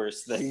bunch of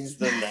worse things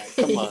than that.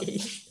 Come on.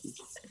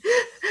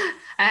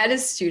 I had a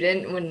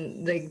student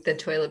when the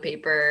toilet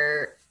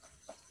paper,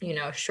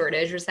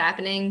 shortage was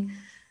happening.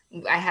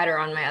 I had her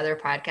on my other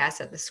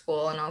podcast at the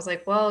school, and I was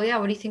like, well, yeah,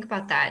 what do you think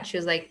about that? And she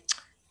was like,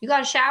 you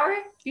got a shower?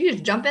 You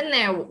just jump in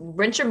there,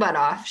 rinse your butt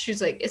off. She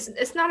was like,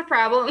 it's not a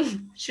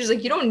problem. She was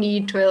like, you don't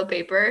need toilet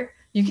paper.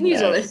 You can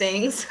use other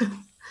things.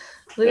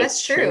 Like,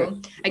 that's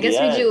true. I guess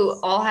we do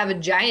all have a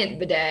giant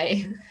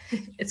bidet.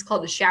 It's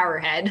called a shower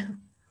head.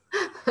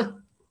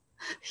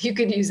 You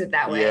could use it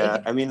that way.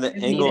 Yeah, I mean the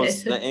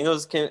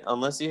angles can,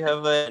 unless you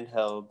have a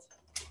handheld,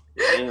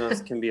 the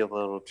angles can be a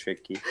little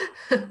tricky.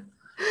 Oh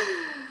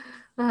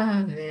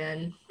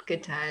man,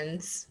 good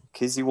times.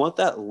 Because you want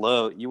that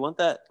low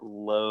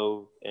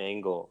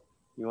angle.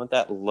 You want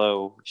that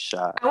low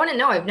shot. I want to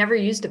know. I've never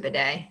used a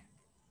bidet.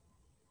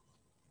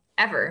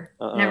 Ever.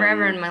 Never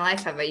ever in my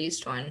life have I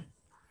used one.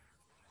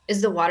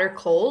 Is the water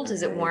cold?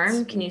 Is it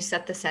warm? Can you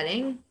set the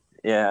setting?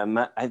 Yeah,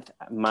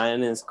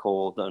 mine is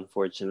cold,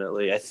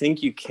 unfortunately. I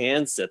think you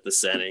can set the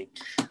setting.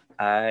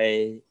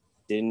 I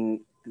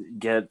didn't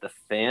get the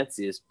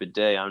fanciest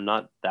bidet. I'm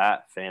not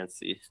that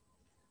fancy.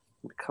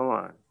 Come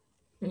on.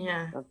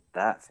 Yeah. Not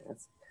that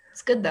fancy.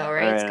 It's good though,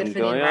 right? It's good for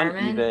the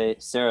environment. On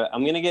eBay. Sarah,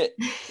 I'm gonna get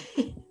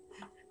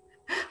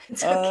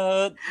It's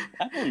okay.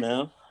 I don't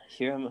know.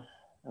 Here I'm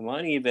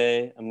on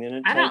eBay. I'm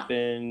gonna type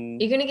in.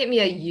 You're gonna get me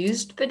a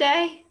used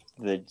bidet?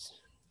 No.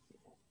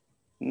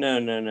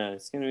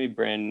 It's gonna be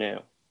brand new.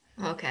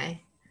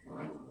 Okay.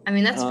 I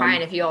mean, that's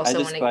fine if you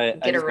also want to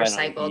get a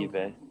recycled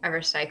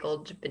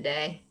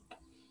bidet.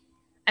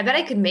 I bet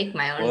I could make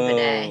my own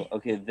bidet.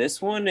 Okay,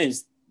 this one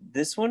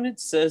it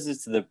says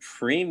it's the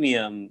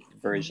premium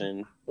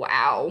version.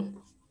 Wow.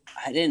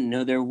 I didn't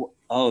know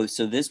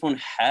so this one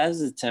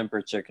has a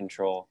temperature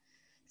control.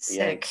 Sick.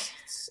 Yeah,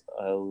 it's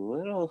a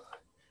little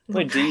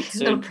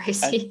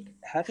pricey.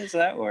 How does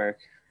that work?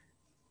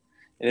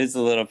 It is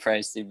a little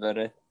pricey, but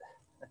I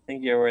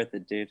think you're worth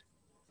it, dude.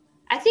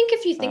 I think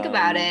if you think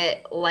about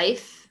it,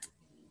 life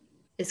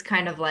is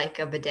kind of like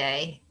a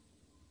bidet.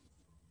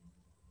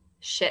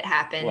 Shit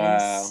happens.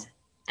 Wow.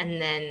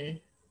 And then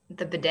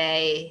the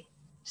bidet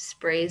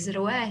sprays it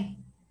away.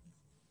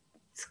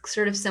 It's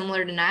sort of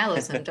similar to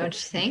nihilism, don't you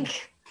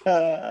think?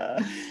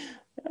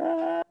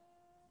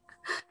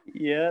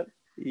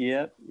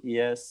 Yep.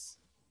 Yes.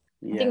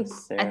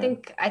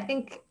 I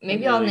think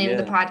maybe I'll name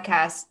the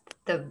podcast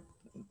the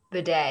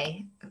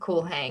bidet, a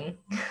cool hang.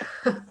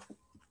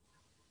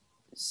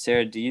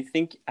 Sarah, do you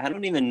think, I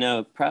don't even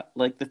know,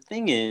 like the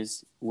thing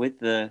is with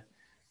the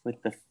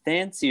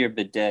fancier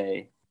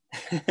bidet,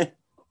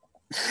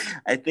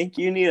 I think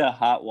you need a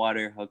hot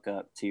water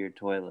hookup to your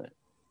toilet.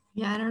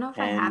 Yeah, I don't know if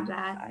I have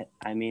that.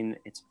 I mean,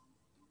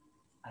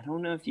 I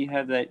don't know if you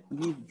have that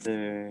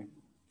either.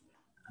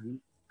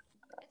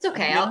 It's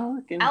okay.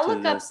 I'll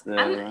look up.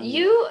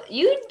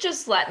 You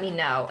just let me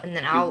know, and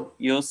then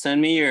You'll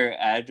send me your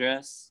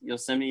address. You'll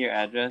send me your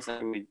address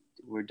after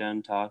we're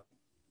done talking.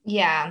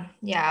 Yeah.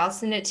 I'll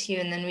send it to you,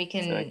 and then we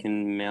can. So I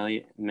can mail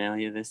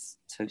you this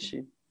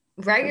tushy.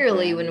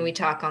 Regularly, when we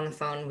talk on the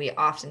phone, we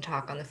often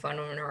talk on the phone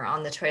when we're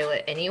on the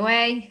toilet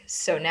anyway.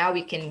 So now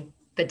we can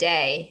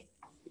bidet.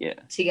 Yeah.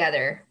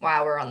 Together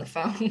while we're on the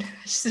phone.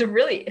 It's a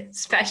really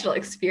special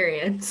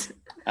experience.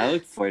 I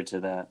look forward to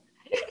that.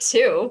 I do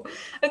too.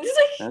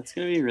 That's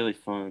gonna be really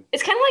fun.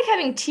 It's kind of like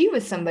having tea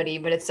with somebody,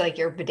 but it's like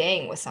you're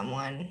bideting with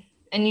someone,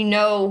 and you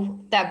know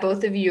that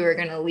both of you are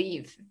gonna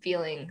leave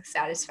feeling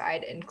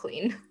satisfied and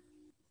clean.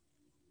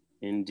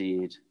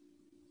 Indeed.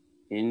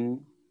 A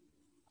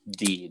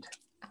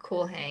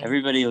cool hang.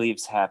 Everybody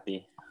leaves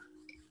happy.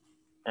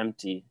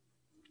 Empty.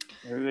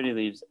 Everybody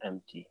leaves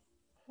empty.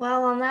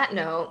 Well, on that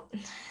note,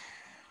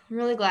 I'm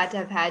really glad to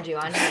have had you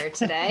on here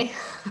today.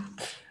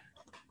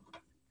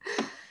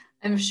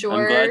 I'm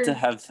glad to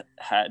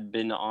have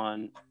been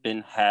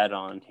had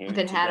on here.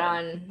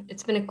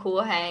 It's been a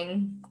cool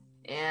hang,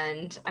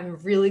 and I'm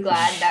really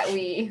glad that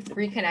we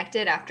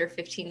reconnected after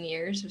 15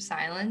 years of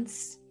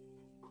silence.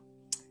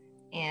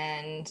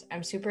 And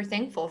I'm super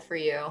thankful for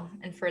you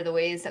and for the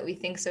ways that we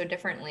think so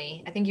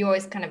differently. I think you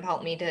always kind of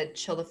help me to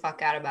chill the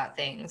fuck out about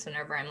things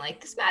whenever I'm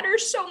like, this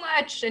matters so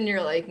much. And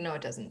you're like, no,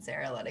 it doesn't,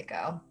 Sarah, let it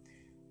go. And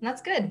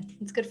that's good.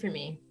 It's good for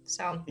me.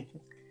 So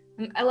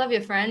I love you,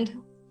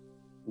 friend.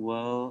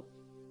 Well,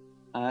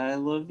 I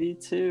love you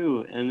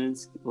too. And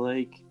it's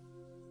like,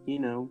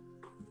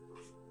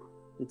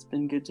 it's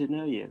been good to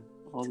know you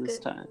this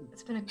time.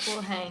 It's been a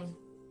cool hang.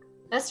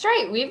 That's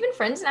right. We've been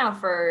friends now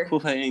for... Cool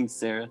hang,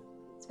 Sarah.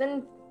 It's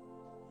been,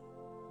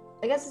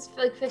 I guess it's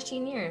like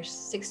 15 years,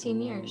 16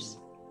 years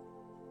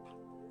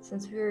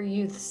since we were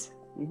youths.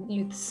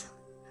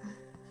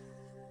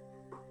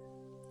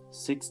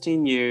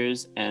 16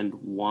 years and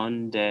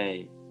 1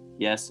 day.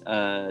 Yes,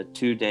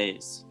 2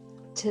 days.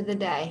 To the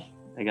day.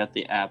 I got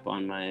the app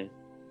on my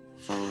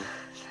phone.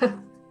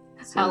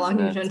 How long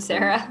have you known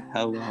Sarah?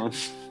 How long?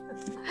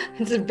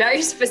 It's a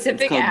very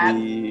specific app.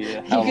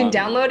 You can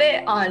download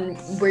it on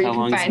where you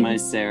can find my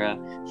Sarah.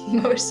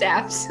 Most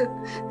apps.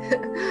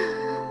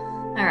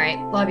 All right.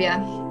 Love ya.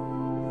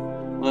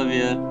 Love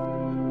ya.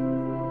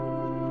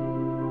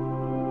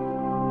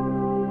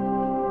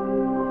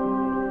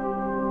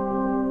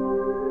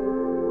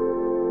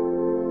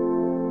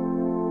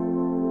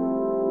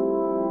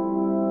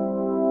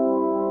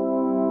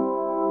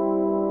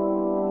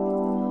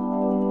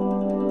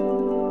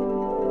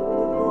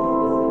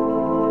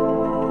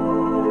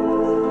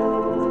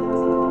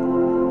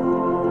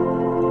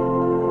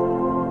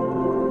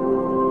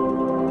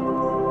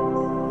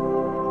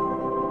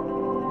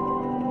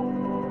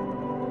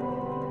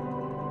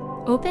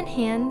 Open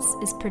Hands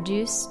is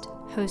produced,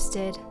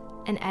 hosted,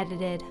 and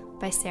edited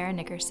by Sarah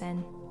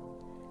Nickerson.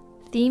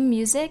 Theme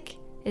music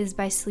is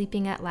by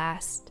Sleeping at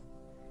Last.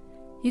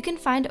 You can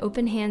find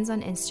Open Hands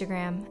on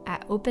Instagram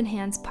at Open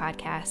Hands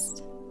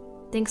Podcast.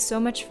 Thanks so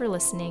much for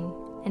listening,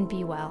 and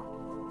be well.